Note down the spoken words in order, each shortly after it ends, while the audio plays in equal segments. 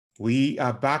We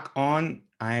are back on.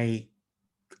 I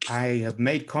have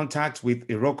made contact with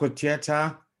Iroko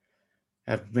Theatre.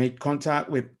 I've made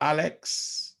contact with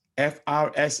Alex,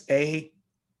 FRSA.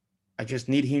 I just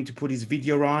need him to put his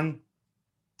video on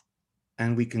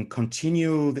and we can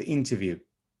continue the interview.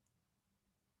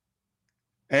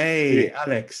 Hey, Yeah.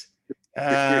 Alex.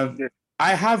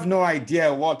 I have no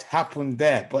idea what happened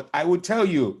there, but I will tell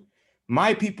you,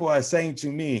 my people are saying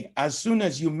to me, as soon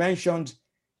as you mentioned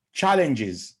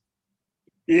challenges,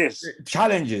 Yes.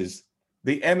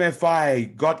 the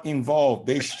MFI got involved.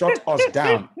 They shut us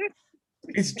down.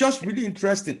 It's just really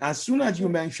interesting. As soon as you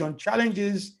mention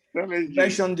challenges, you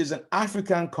mentioned there's an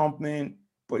African company,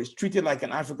 but it's treated like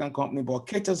an African company, but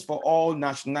caters for all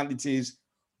nationalities.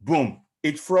 Boom,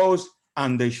 it froze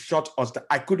and they shut us down.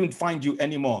 I couldn't find you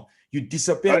anymore. You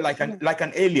disappeared like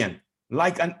an alien,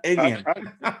 like an alien.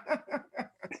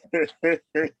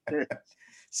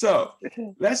 So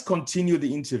let's continue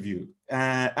the interview.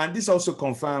 And this also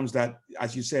confirms that,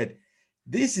 as you said,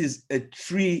 this is a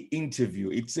tree interview.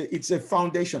 It's a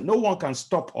foundation. No one can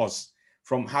stop us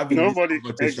from having this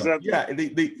conversation. Exactly. Yeah,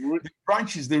 the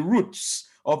branches, the roots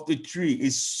of the tree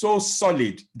is so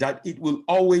solid that it will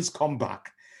always come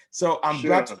back. So I'm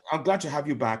glad to have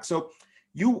you back. So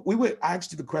we were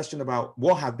asked the question about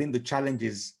what have been the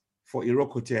challenges for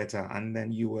Iroko Theatre, and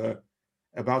then you were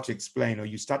about to explain, or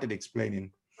you started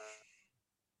explaining.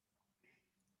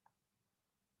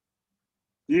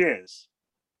 Yes.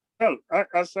 Well,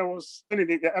 as I was telling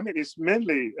you, I mean, it's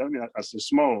mainly, as a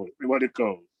small, what they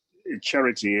call a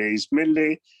charity, it's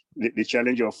mainly the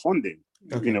challenge of funding,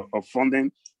 of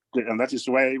funding. And that is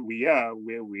why we are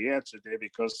where we are today,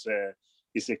 because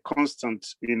it's a constant,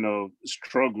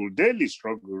 struggle, daily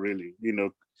struggle, really,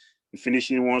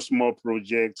 finishing one small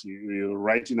project, you're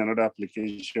writing another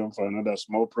application for another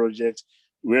small project.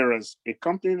 Whereas a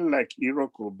company like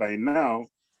Iroko by now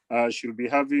should be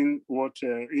having what,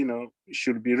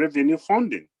 should be revenue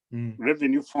funding.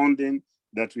 Revenue funding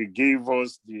that will give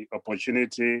us the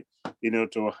opportunity,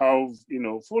 to have,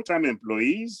 full-time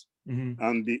employees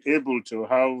and be able to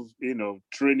have,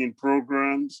 training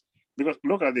programs. Because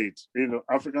look at it,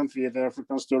 African theater,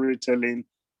 African storytelling,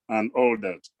 and all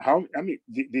that.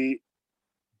 The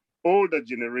older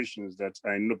generations that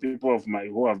I know, people of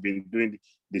who have been doing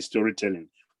the storytelling,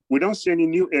 we don't see any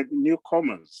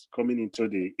newcomers coming into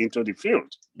the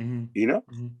field.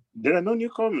 There are no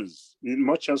newcomers,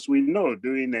 much as we know,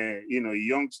 doing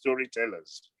young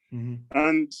storytellers.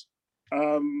 And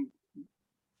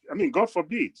God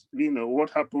forbid, what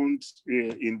happened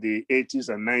in the 80s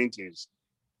and 90s.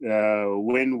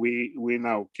 When we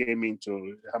now came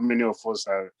into, how many of us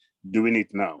are doing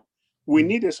it now? We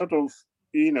need a sort of,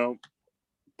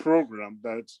 program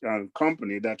that and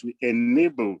company that will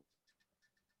enable,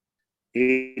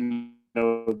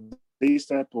 these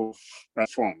type of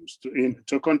forms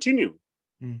to continue.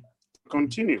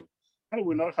 Continue. That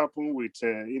will not happen with,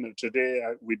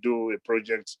 today we do a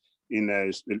project in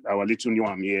our little new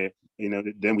arm here.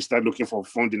 Then we start looking for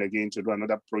funding again to do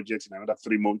another project in another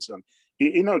 3 months, and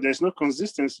there's no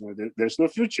consistency. There's no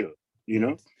future.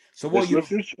 So what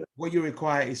you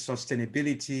require is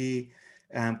sustainability,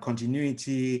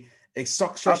 continuity, a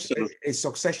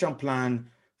succession plan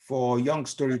for young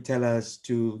storytellers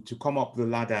to come up the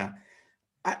ladder.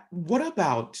 What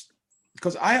about,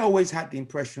 because I always had the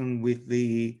impression with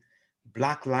the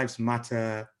Black Lives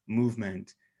Matter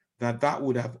movement that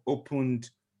would have opened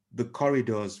the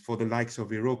corridors for the likes of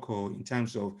Iroko in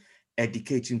terms of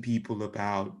educating people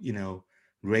about,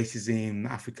 racism,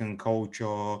 African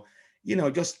culture,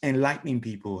 just enlightening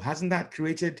people. Hasn't that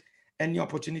created any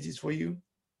opportunities for you?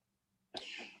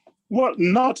 Well,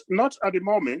 not at the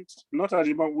moment. Not at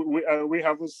the moment. We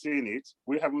haven't seen it.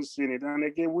 We haven't seen it. And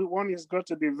again, one has got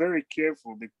to be very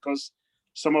careful, because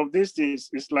some of these things,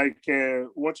 it's like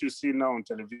what you see now on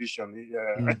television.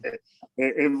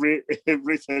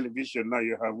 Every television now,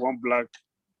 you have one black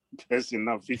person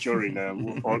now featuring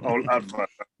all advert.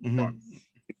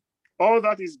 All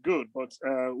that is good, but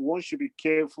one should be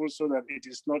careful so that it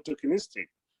is not tokenistic.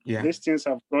 These things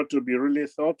have got to be really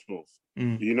thought of.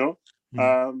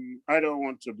 I don't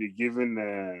want to be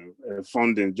given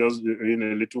funding, just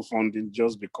a little funding,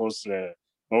 just because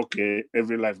okay,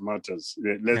 every life matters.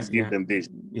 Let's give them this.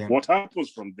 What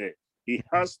happens from there? It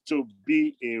has to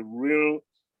be a real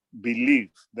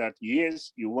belief that,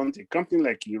 yes, you want a company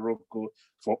like Iroko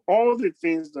for all the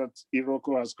things that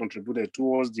Iroko has contributed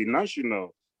towards the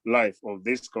national life of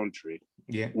this country.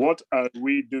 What are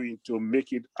we doing to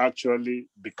make it actually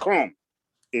become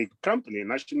a company, a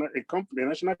national company?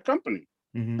 A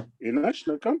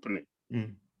national company.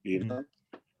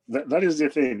 that is the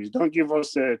thing. You don't give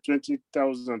us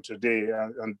 20,000 today,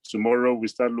 and tomorrow we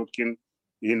start looking,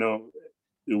 you know,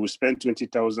 we will spend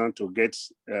 20,000 to get,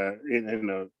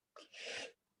 to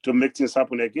make things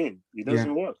happen again. It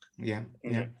doesn't work. Yeah.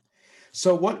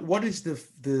 So what is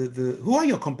the who are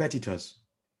your competitors?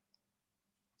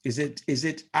 Is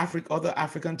it other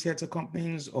African theater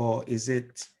companies, or is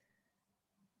it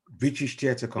British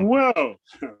theater companies? Well,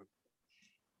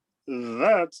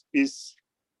 that is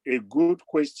a good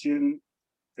question,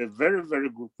 a very, very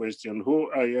good question. Who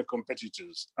are your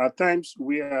competitors? At times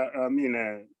we are,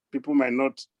 people might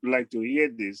not like to hear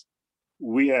this.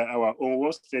 We are our own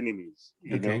worst enemies,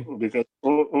 you know, because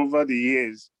over the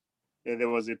years, there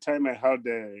was a time I had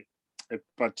a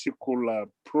particular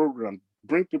program,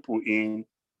 bring people in,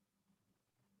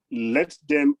 let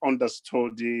them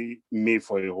understudy me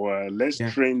for a while, let's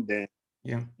train them,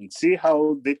 and see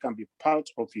how they can be part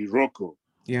of Iroko.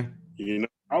 You know,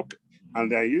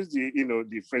 and I use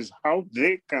the phrase, how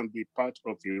they can be part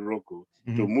of Iroko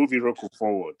to move Iroko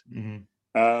forward.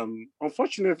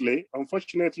 Unfortunately,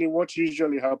 what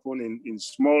usually happens in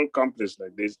small companies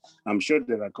like this, I'm sure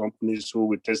there are companies who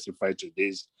will testify to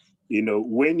this, you know,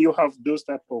 when you have those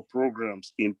type of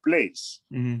programs in place,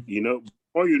 you know,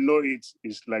 before you know it,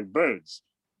 it's like birds.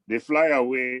 They fly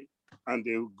away and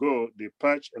they go, they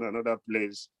perch in another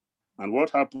place. And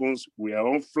what happens? We are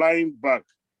all flying back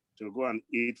to go and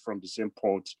eat from the same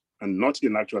pot, and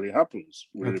nothing actually happens.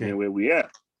 We remain where we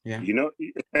are. You know,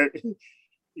 I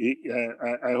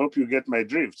hope you get my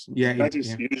drift. That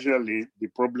is usually the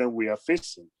problem we are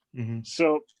facing.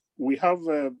 So we have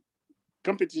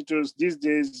competitors these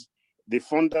days. The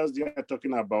funders, they are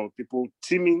talking about people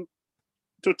team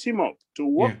up, to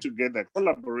work together,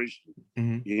 collaboration,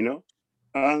 you know,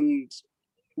 and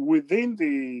within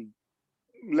the,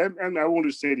 and I want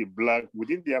to say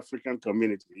within the African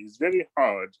community, it's very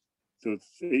hard to,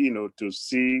 to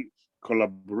see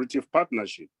collaborative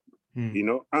partnership, you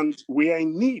know, and we are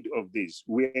in need of this.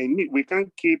 We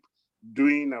can't keep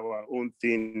doing our own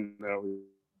thing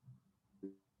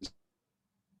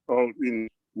all in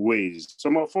ways.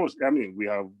 Some of us, we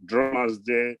have drummers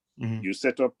there. You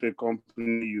set up a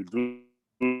company, you do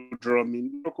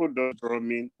drumming, local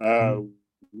drumming,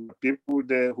 people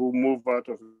there who move out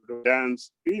of the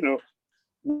dance, you know,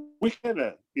 we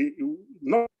together.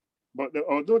 But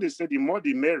although they say the more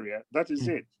the merrier, that is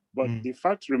it. But the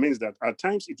fact remains that at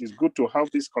times it is good to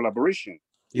have this collaboration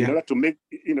in order to make,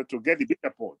 to get the bigger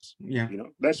parts. You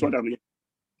know, that's what I mean.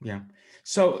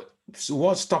 So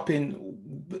what's stopping?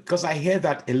 Because I hear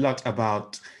that a lot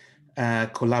about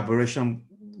collaboration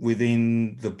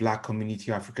within the Black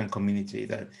community, African community,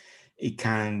 that it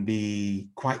can be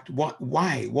quite.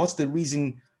 Why? What's the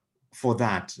reason for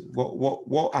that?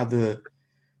 What are the?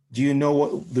 Do you know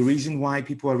what the reason why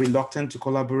people are reluctant to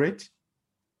collaborate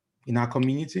in our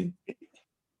community?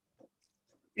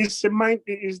 It's the mindset.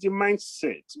 It's the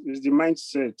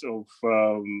mindset of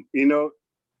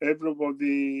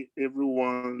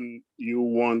everyone you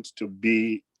want to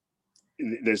be.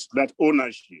 There's that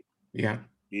ownership.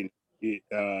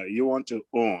 You want to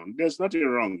own. There's nothing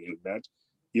wrong in that.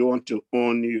 You want to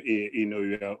own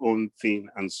your own thing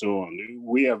and so on.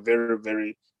 We are very,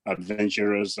 very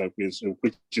adventurous,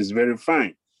 which is very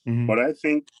fine. But I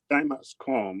think time has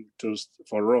come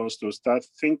for us to start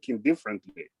thinking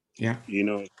differently. You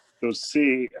know, to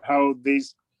see how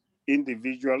this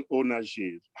individual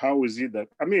ownership, how is it that,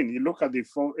 you look at the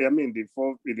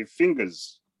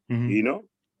fingers, you know,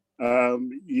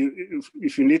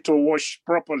 if you need to wash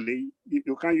properly,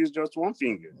 you can't use just one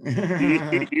finger.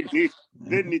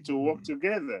 They need to work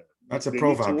together. That's a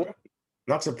proverb.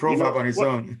 That's a proverb on its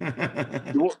own.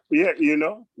 You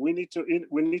know, we need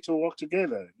to work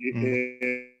together.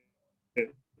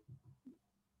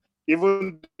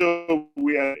 Even though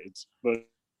we are but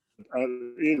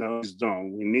it's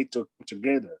done. We need to come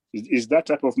together. It's that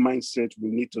type of mindset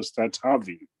we need to start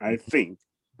having, I think,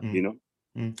 you know.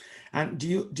 And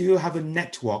do you have a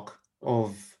network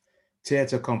of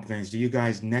theater companies? Do you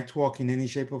guys network in any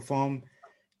shape or form?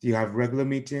 Do you have regular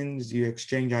meetings? Do you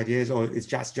exchange ideas, or it's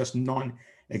just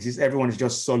non-exist? Everyone is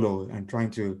just solo and trying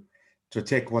to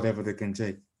take whatever they can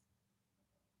take.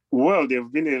 Well, there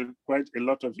have been quite a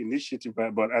lot of initiative,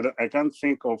 but I can't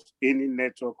think of any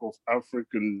network of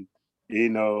African,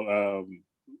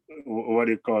 what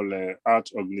do you call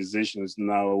art organizations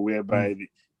now, whereby they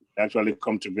actually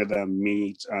come together and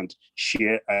meet and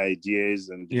share ideas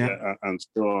and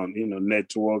so on,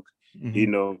 network,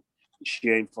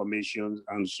 share information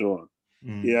and so on.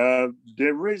 Yeah,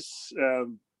 there is,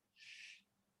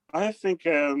 I think,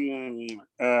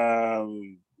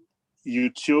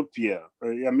 Utopia.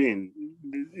 I mean,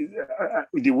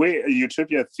 the way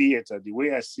Utopia Theater, the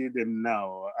way I see them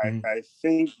now, I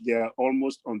think they are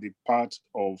almost on the part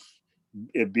of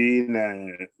being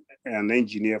an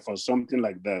engineer for something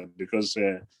like that, because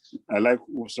I like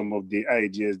some of the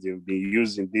ideas they've been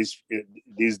using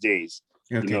these days.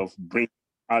 Okay. You know, bring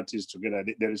artists together.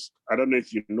 There is, I don't know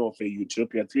if you know of a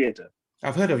Utopia Theater.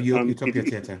 I've heard of Utopia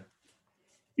Theater.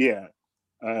 Yeah.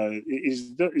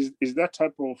 Is that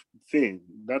type of thing?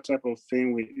 That type of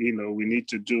thing we need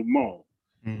to do more.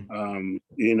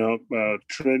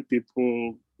 Train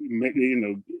people,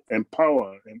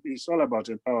 empower. It's all about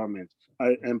empowerment.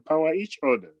 Empower each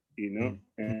other.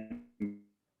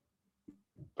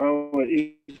 Empower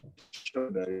each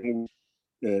other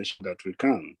that we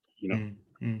can.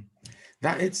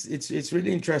 That it's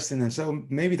really interesting, and so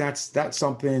maybe that's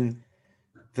something.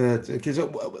 Because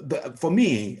for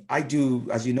me, I do,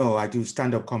 as you know, I do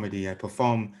stand-up comedy. I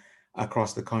perform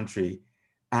across the country.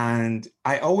 And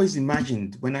I always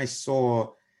imagined when I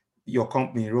saw your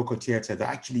company, Iroko Theater, that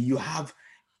actually you have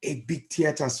a big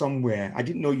theater somewhere. I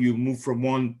didn't know you moved from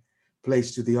one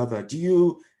place to the other. Do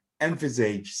you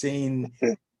envisage seeing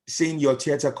your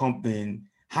theater company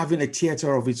having a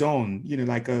theater of its own,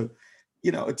 like a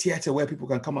theater where people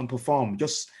can come and perform,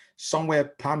 just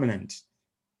somewhere permanent?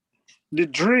 The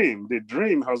dream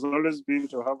has always been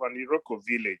to have an Iroko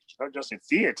village, not just a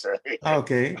theater.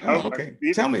 Okay. Okay.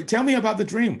 Tell me about the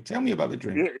dream. Tell me about the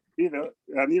dream.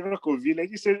 An Iroko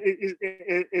village is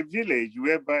a village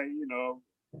whereby,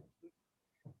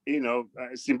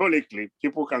 symbolically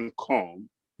people can come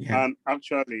and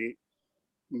actually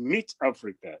meet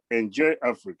Africa, enjoy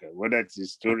Africa, whether it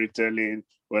is storytelling,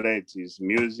 whether it is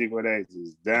music, whether it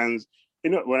is dance.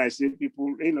 When I say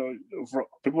people,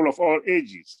 people of all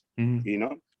ages,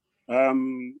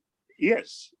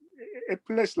 yes, a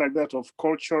place like that of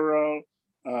cultural,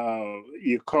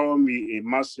 you come, you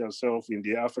immerse yourself in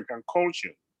the African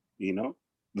culture,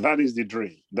 that is the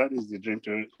dream. That is the dream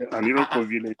to an Iroko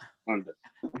village. And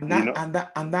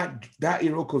that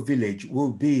Iroko village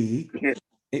will be,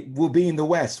 it will be in the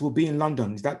West, will be in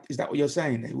London. Is that what you're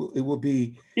saying? It will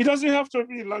be. It doesn't have to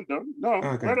be in London. No,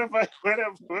 okay.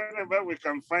 Wherever we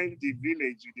can find the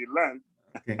village, the land,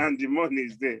 and the money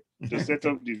is there to set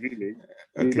up the village.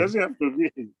 Okay. It doesn't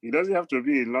have to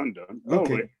be in London. No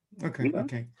way.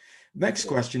 Okay. Next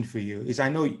question for you is: I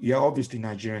know you're obviously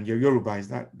Nigerian. You're Yoruba. Is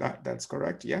that's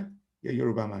correct? Yeah, you're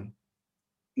Yoruba man.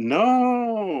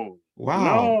 No. Wow.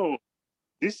 No.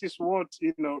 This is what,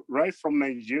 right from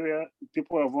Nigeria,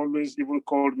 people have always even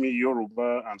called me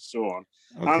Yoruba and so on.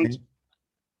 Okay. And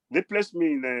they placed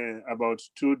me in about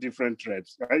 2 different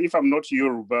tribes. If I'm not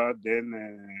Yoruba, then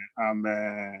I'm,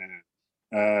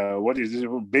 what is this?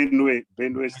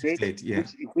 Benue State, yeah.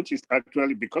 which is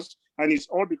actually and it's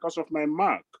all because of my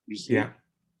mark, you see. Yeah.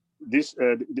 This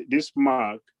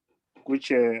mark,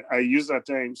 which I use at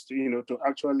times to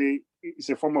actually, it's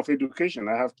a form of education.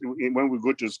 I have to, when we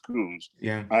go to schools,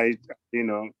 I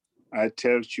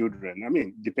tell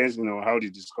children, depends on how the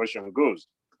discussion goes.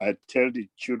 I tell the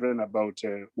children about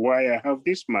why I have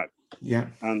this mark. Yeah.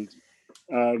 And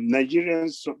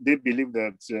Nigerians, they believe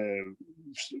that,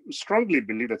 strongly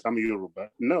believe that I'm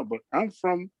Yoruba. No, but I'm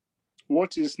from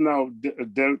what is now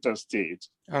Delta State.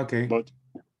 Okay.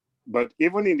 But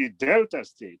even in the Delta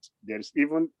State, there's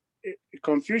even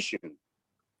confusion,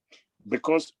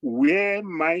 because where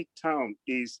my town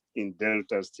is in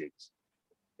Delta State,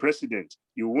 President,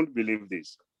 you won't believe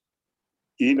this.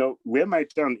 Where my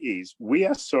town is, we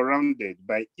are surrounded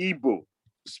by Igbo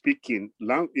speaking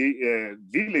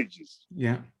villages.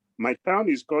 Yeah. My town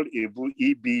is called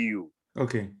EBU.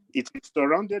 Okay. It is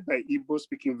surrounded by Igbo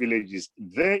speaking villages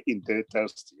there in Delta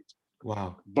State.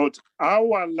 Wow. But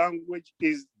our language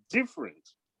is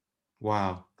different.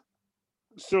 Wow.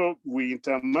 So we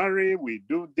intermarry, we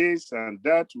do this and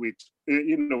that, we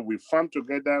farm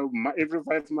together. Every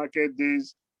 5 market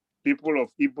days, people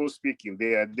of Igbo speaking,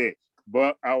 they are there.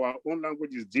 But our own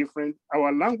language is different.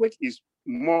 Our language is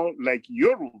more like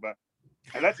Yoruba.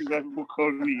 And that is why people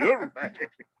call me Yoruba.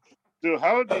 So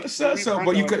how do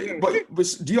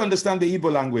but do you understand the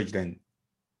Igbo language then?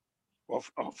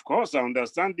 Of course, I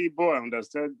understand Igbo, I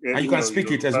understand. And you can speak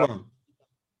Yoruba. It as well?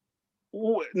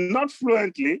 Not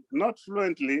fluently.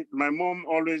 My mom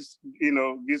always,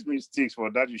 gives me sticks for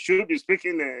that. You should be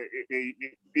speaking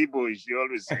Igbo, she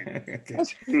always says.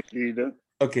 Okay.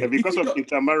 Okay. Because of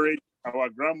intermarriage, our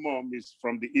grandmom is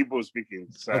from the Igbo speaking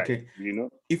side. Okay.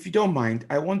 If you don't mind,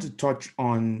 I want to touch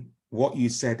on what you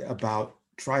said about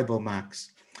tribal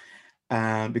marks,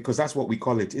 because that's what we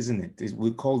call it, isn't it?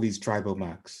 We call these tribal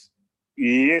marks.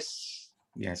 Yes.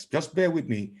 Yes. Just bear with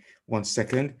me 1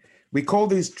 second. We call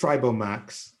these tribal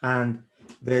marks, and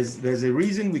there's a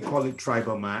reason we call it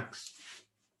tribal marks.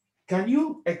 Can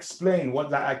you explain what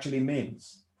that actually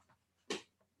means?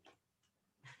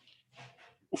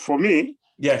 For me?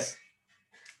 Yes.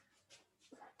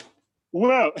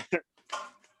 Well,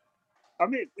 I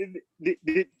mean,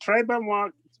 the tribal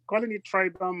mark, calling it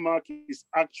tribal mark is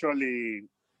actually,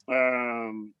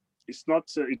 it's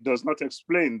not, it does not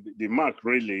explain the mark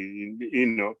really,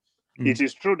 It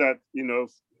is true that,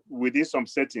 within some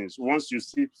settings, once you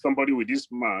see somebody with this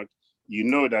mark, you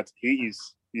know that he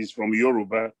is from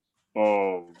Yoruba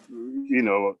or,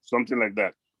 something like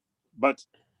that. But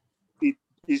it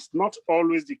is not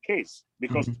always the case,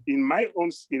 because in my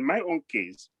own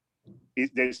case,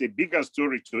 there's a bigger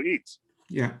story to it.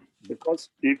 Yeah. Because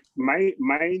if my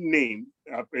name,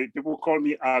 people call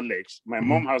me Alex. My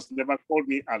mom has never called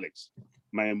me Alex.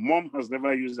 My mom has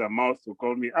never used her mouth to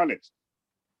call me Alex,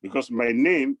 because my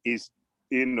name is,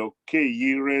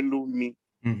 Keyi Relumi,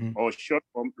 or short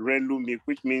form Relumi,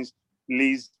 which means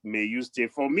please may you stay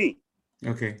for me.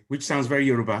 Okay, which sounds very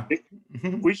Yoruba.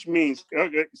 Which means,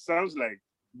 okay, sounds like,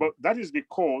 but that is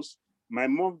because my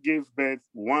mom gave birth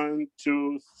 1,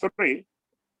 2, 3,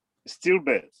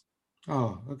 stillbirth.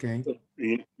 Oh, okay.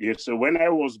 Yeah, so when I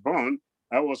was born,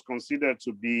 I was considered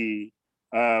to be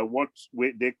what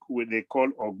they call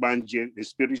Ogbanje, the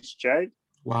spirit's child.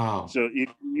 Wow. So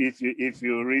if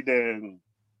you read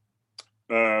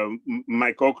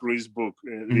Mike Ockery's book,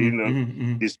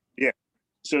 this, yeah.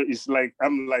 So it's like I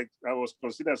was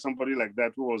considered somebody like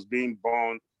that, who was being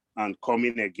born and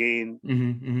coming again.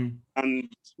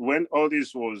 And when all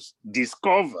this was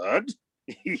discovered,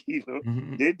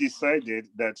 they decided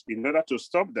that in order to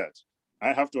stop that,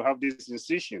 I have to have this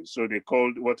incision. So they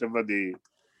called whatever the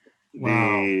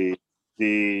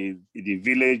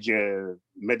village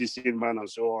medicine man and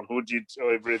so on, who did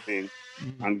everything,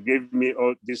 and gave me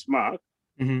all this mark,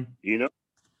 and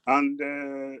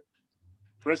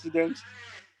President.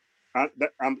 And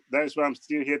that is why I'm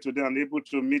still here today, and able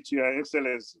to meet Your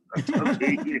Excellency.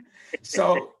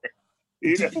 So,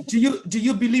 do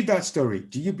you believe that story?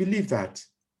 Do you believe that?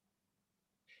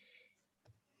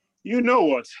 You know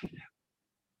what?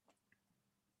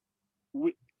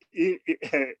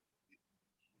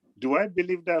 Do I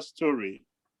believe that story?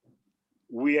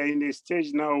 We are in a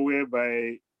stage now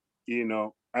whereby,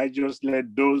 I just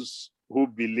let those who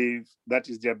believe, that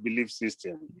is their belief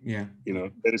system. Yeah.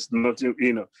 There is nothing,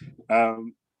 I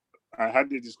had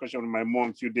a discussion with my mom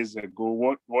a few days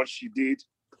ago. What she did,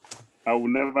 I will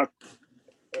never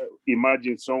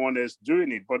imagine someone else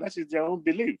doing it, but that is their own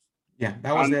belief. Yeah,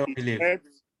 that was their own belief.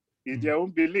 It's their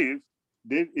own belief.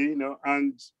 They,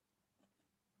 and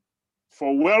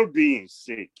for well-being's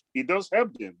sake, it does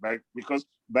help them, because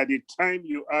by the time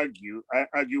I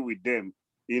argue with them,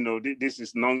 this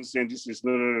is nonsense, this is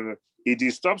no. It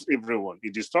disturbs everyone.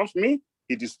 It disturbs me.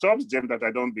 It disturbs them that I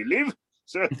don't believe.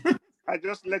 So I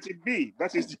just let it be.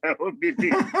 That is their own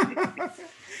belief.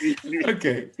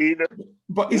 Okay.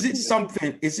 But is it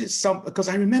something? Because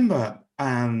I remember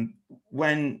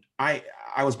when I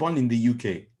was born in the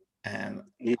UK, and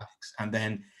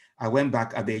then I went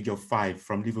back at the age of 5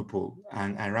 from Liverpool,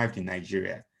 and I arrived in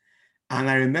Nigeria. And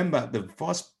I remember the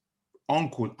first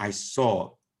uncle I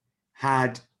saw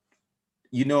had,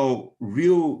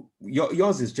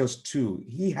 yours is just 2.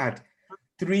 He had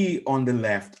 3 on the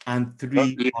left and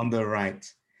 3 on the right.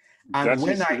 And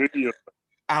when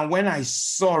I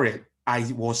saw it, I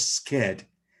was scared.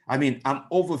 I mean, I'm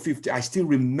over 50. I still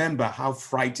remember how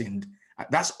frightened.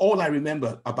 That's all I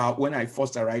remember about when I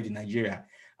first arrived in Nigeria.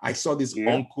 I saw this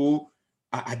uncle.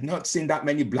 I had not seen that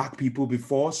many Black people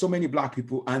before, so many Black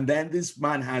people. And then this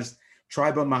man has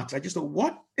tribal marks. I just thought,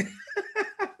 what?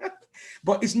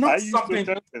 But it's not something,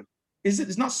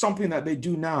 it's not something that they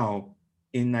do now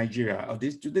in Nigeria. Or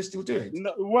do they still do it?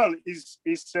 No, well, it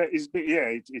is.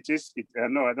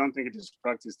 No, I don't think it is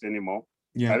practiced anymore.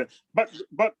 Yeah. But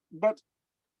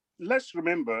let's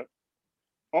remember,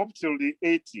 up till the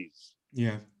 80s,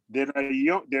 there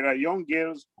are young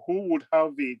girls who would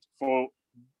have it for,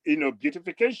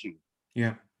 beautification.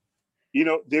 Yeah.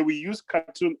 They will use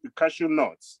cashew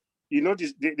nuts. The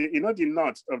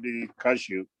nuts of the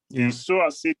cashew is so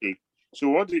acidic. So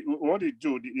what they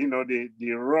do,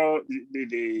 the raw,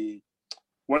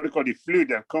 what they call the fluid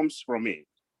that comes from it,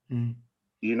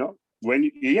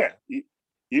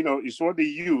 it's what they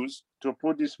use to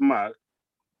put this mark,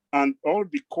 and all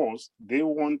because they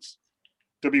want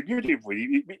to be beautiful.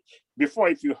 Before,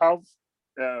 if you have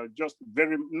just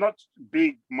very not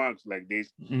big marks like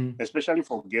this, especially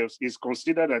for girls, it's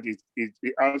considered that it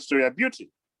adds to your beauty.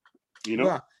 you know.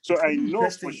 Well, so I know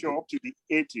for sure up to the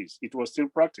 80s, it was still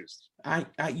practiced.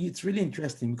 It's really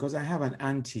interesting because I have an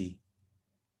auntie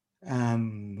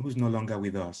who's no longer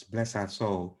with us, bless her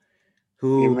soul,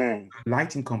 who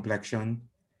light in complexion.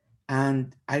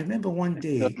 And I remember one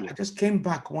day, I just came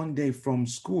back one day from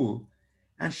school,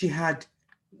 and they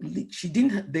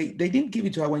didn't give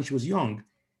it to her when she was young.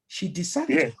 She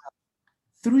decided to have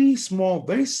 3 small,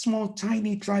 very small,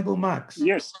 tiny tribal marks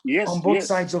on both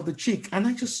sides of the cheek. And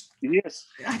I just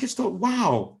thought,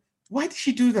 wow, why did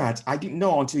she do that? I didn't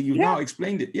know until you now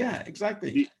explained it. Yeah,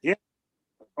 exactly.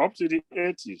 Up to the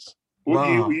 80s.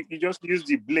 Wow. You just use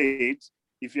the blade.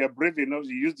 If you're brave enough,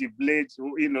 you use the blade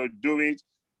to, do it.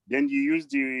 Then you use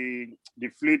the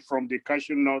fluid from the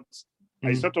cashew nuts.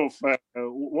 I sort of,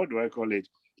 what do I call it?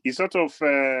 It sort of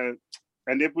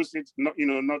enables it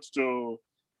not to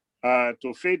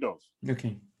fade off.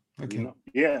 Okay.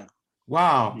 Yeah.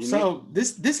 Wow. So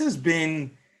this has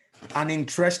been an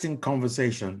interesting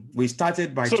conversation. We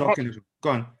started by talking. Go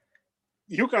on.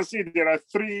 You can see there are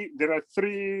three.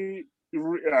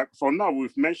 For now,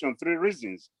 we've mentioned 3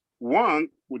 reasons. One,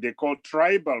 what they call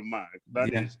tribal mark,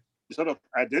 that is sort of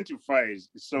identifies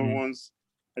someone's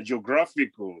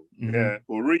geographical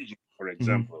origin, for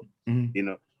example.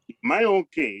 In my own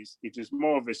case, it is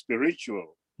more of a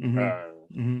spiritual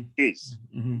case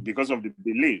because of the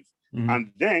belief.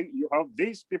 And then you have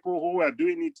these people who are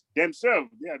doing it themselves.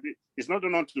 It's not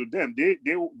done to them.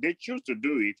 They choose to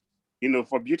do it,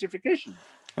 for beautification.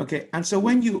 Okay, and so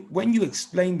when you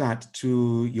explain that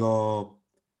to your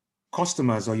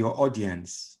customers or your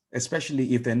audience,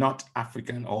 especially if they're not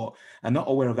African or are not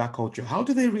aware of that culture, how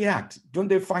do they react? Don't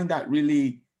they find that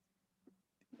really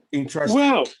interesting?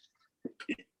 Well,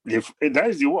 that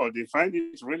is the word. They find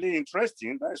it really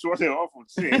interesting. That's what they often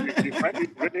say.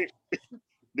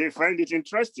 They find it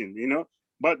interesting,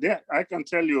 But I can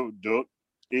tell you, though,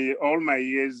 all my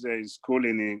years in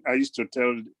schooling, I used to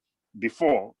tell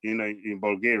before, in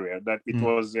Bulgaria, that it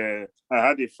was I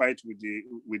had a fight with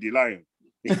the lion.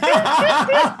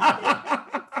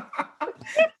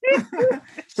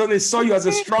 So they saw you as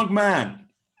a strong man.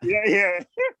 Yeah.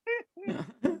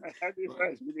 I had a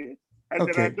fight with it. And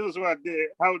there are those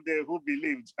who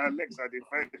believed Alex had a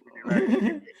fight with the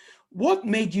lion. What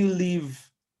made you leave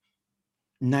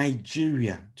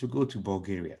Nigeria to go to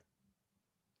Bulgaria?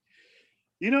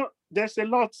 There's a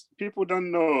lot people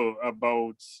don't know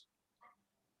about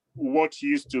what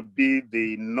used to be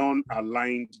the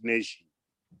non-aligned nation.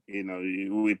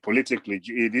 We politically,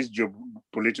 it is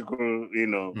geopolitical,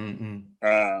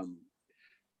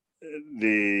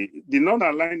 the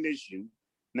non-aligned nation,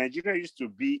 Nigeria used to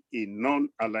be a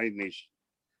non-aligned nation.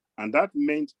 And that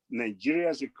meant Nigeria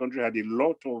as a country had a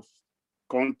lot of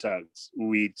contacts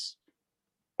with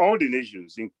all the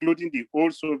nations, including the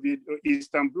old Soviet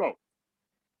Eastern Bloc.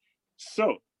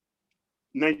 So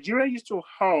Nigeria used to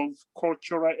have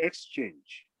cultural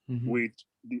exchange with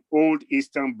the old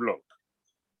Eastern Bloc,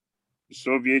 the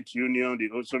Soviet Union, the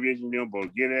old Soviet Union,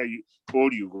 Bulgaria,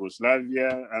 old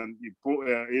Yugoslavia, and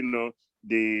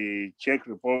the Czech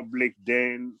Republic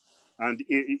then, and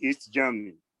East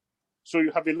Germany. So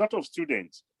you have a lot of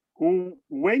students who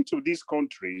went to these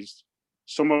countries,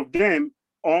 some of them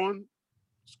on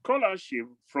scholarship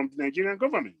from the Nigerian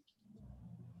government.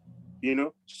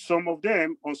 Some of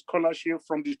them on scholarship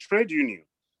from the trade union.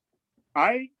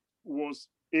 I was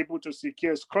able to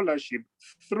secure scholarship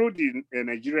through the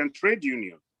Nigerian trade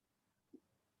union.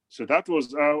 So that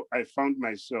was how I found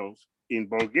myself in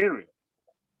Bulgaria.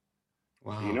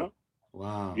 Wow.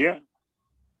 Wow. Yeah.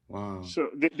 Wow.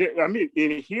 So,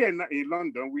 here in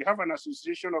London, we have an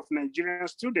association of Nigerian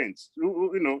students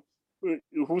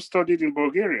who studied in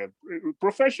Bulgaria,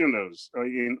 professionals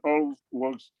in all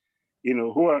works,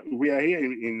 we are here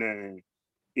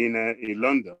in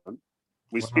London.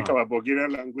 We speak our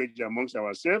Bulgarian language amongst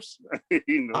ourselves.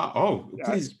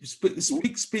 Please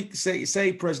speak.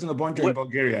 Say President Obonjo in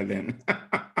Bulgaria then.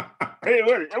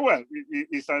 Well,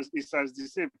 it's as the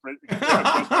same.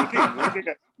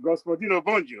 Господин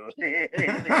Obonjo.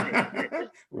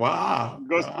 Wow.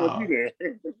 Господин.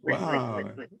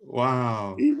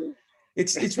 Wow.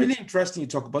 It's really interesting you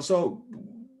talk about. So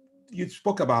you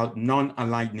spoke about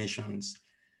non-aligned nations,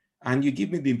 and you give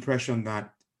me the impression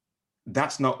that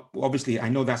that's not, obviously, I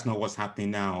know that's not what's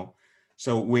happening now.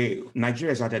 So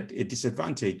Nigeria is at a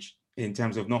disadvantage in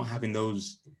terms of not having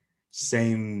those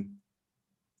same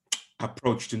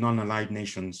approach to non-aligned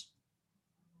nations.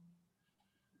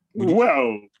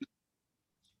 Well,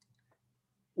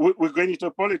 we're going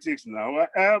into politics now.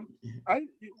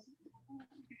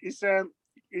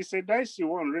 it's a dicey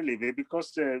one, really,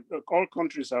 because all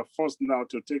countries are forced now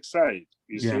to take side.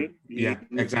 Exactly.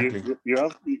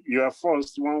 You are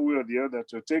forced one way or the other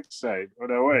to take side.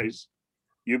 Otherwise,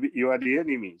 you are the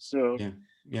enemy. So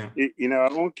in our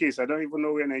own case, I don't even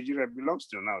know where Nigeria belongs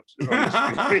to now.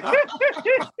 Honestly.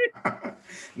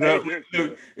 No,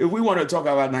 look, if we want to talk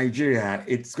about Nigeria,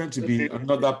 it's going to be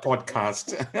another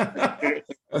podcast.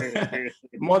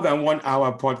 More than 1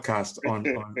 hour podcast on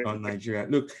Nigeria.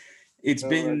 Look, it's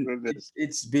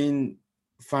been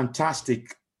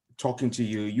fantastic talking to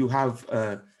you. You have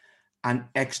an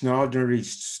extraordinary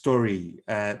story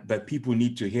that people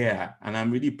need to hear, and I'm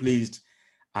really pleased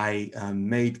I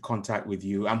made contact with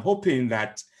you. I'm hoping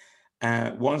that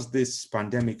once this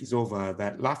pandemic is over,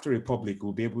 that Laughter Republic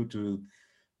will be able to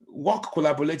work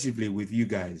collaboratively with you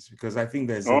guys, because I think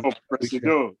there's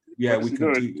Presido, we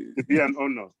can do. It'd be an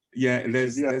honor.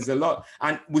 There's a lot,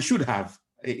 and we should have.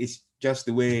 It's just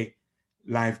the way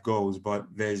life goes, but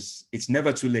it's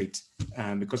never too late,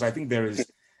 because I think there is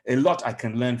a lot I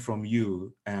can learn from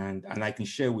you, and I can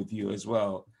share with you as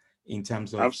well in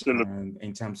terms of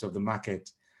the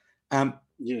market.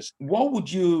 Yes. What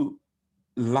would you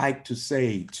like to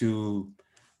say to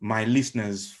my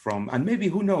listeners and maybe,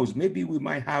 who knows, maybe we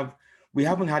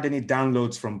haven't had any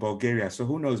downloads from Bulgaria, so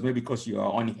who knows, maybe because you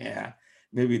are on here,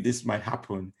 maybe this might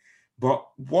happen. But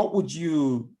what would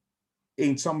you,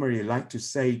 in summary, like to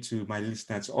say to my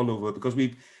listeners all over? Because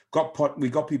we got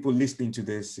people listening to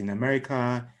this in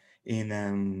America,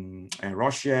 in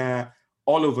Russia,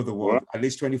 all over the world, at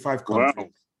least 25 countries. Wow.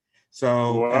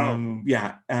 So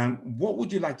what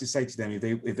would you like to say to them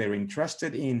if they're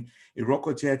interested in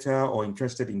Iroko Theatre or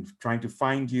interested in trying to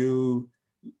find you?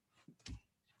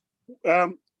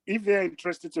 If they're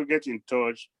interested to get in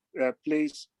touch,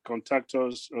 please contact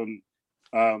us on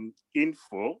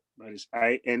info, that is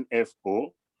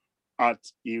INFO, at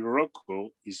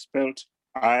Iroko, is spelled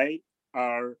IROKO.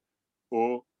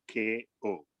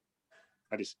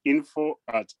 That is info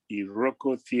at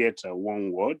Iroko Theatre,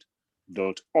 one word,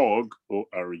 .org.uk.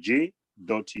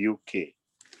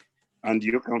 And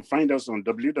you can find us on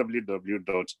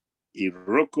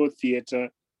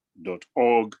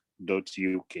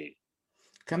www.irokotheatre.org.uk.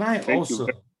 Can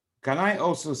I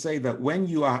also say that when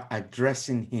you are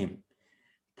addressing him,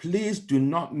 please do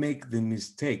not make the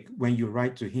mistake when you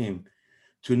write to him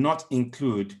to not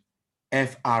include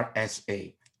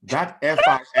FRSA. That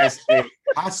FRSA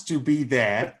has to be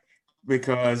there,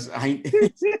 because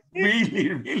it's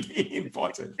really, really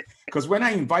important. Because when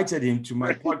I invited him to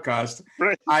my podcast,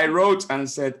 I wrote and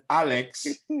said, Alex,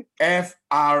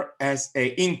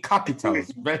 FRSA in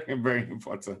capitals. Very, very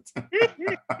important.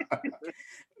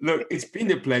 Look, it's been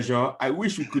a pleasure. I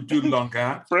wish we could do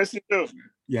longer. President.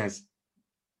 Yes.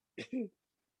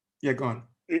 Yeah, go on.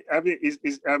 It's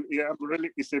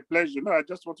a pleasure. No, I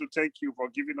just want to thank you for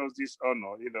giving us this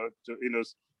honor,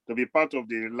 to be part of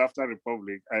the Laughter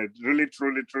Republic. I really,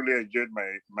 truly, truly enjoyed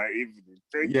my evening.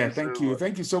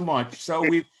 Thank you so much. So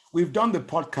we've done the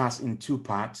podcast in 2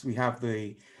 parts. We have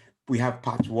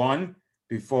part 1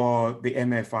 before the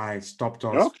MFI stopped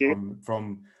us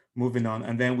from moving on,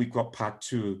 and then we've got part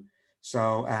 2.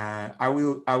 So I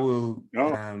will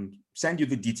send you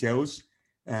the details.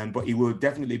 But it will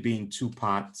definitely be in 2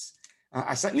 parts.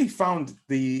 I certainly found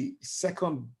the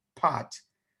second part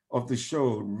of the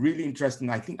show really interesting.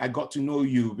 I think I got to know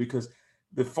you, because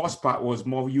the first part was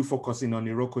more you focusing on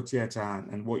Iroko Theatre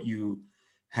and what you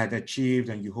had achieved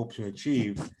and you hope to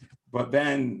achieve. But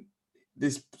then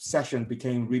this session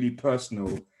became really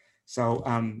personal. So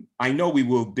I know we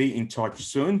will be in touch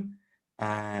soon.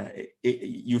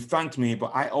 You thanked me,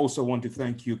 but I also want to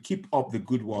thank you. Keep up the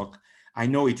good work. I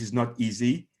know it is not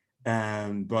easy,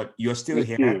 but you're still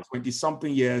here.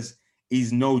 20-something years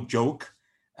is no joke.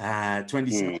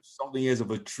 20-something years of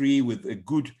a tree with a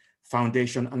good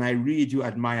foundation. And I really do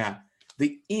admire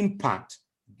the impact.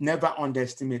 Never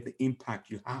underestimate the impact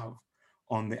you have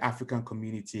on the African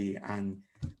community and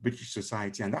British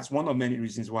society. And that's one of many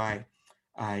reasons why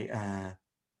I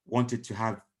wanted to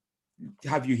have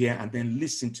you here and then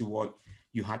listen to what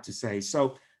you had to say.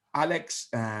 So Alex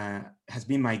has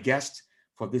been my guest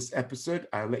for this episode.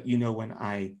 I'll let you know when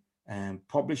I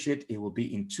publish it. It will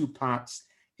be in 2 parts.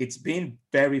 It's been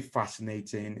very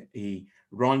fascinating. He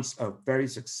runs a very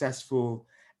successful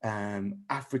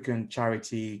African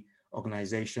charity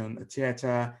organization, a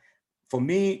theater. For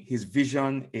me, his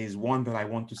vision is one that I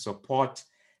want to support.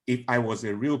 If I was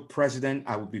a real president,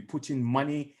 I would be putting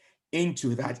money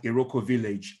into that Iroko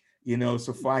village,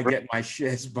 so far I get my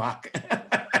shares back.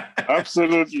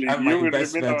 Absolutely. You will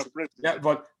remain our president. Yeah,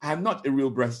 but I'm not a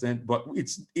real president, but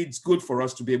it's good for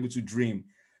us to be able to dream.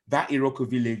 that Iroko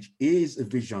village is a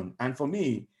vision. And for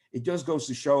me, it just goes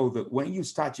to show that when you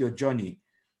start your journey,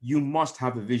 you must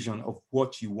have a vision of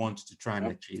what you want to try and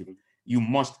achieve. You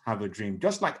must have a dream.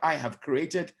 Just like I have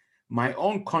created my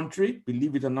own country,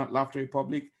 believe it or not, Laughter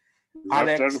Republic.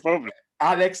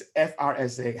 Alex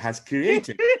FRSA has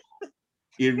created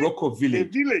Iroko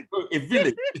village. A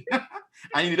village.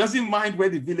 And he doesn't mind where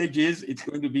the village is. It's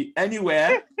going to be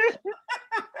anywhere.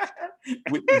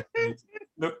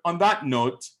 Look, on that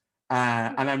note,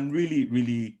 and I'm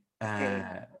really,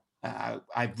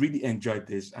 I've really enjoyed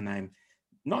this, and I'm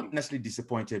not necessarily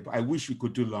disappointed, but I wish we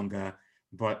could do longer.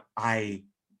 But I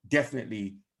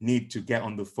definitely need to get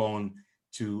on the phone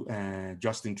to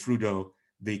Justin Trudeau,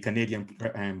 the Canadian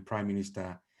Prime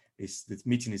Minister. This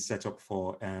meeting is set up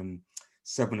for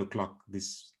 7 o'clock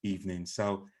this evening.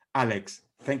 So, Alex,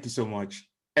 thank you so much.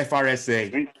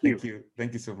 FRSA,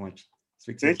 thank you so much.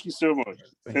 Thank you so much.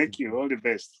 Thank you. All the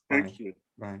best. Thank you.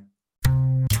 Bye.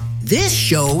 This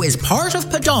show is part of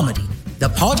Podomedy, the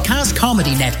podcast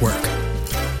comedy network.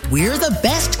 We're the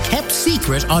best kept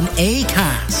secret on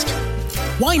Acast.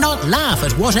 Why not laugh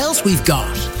at what else we've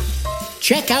got?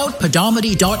 Check out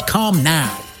podomedy.com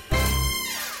now.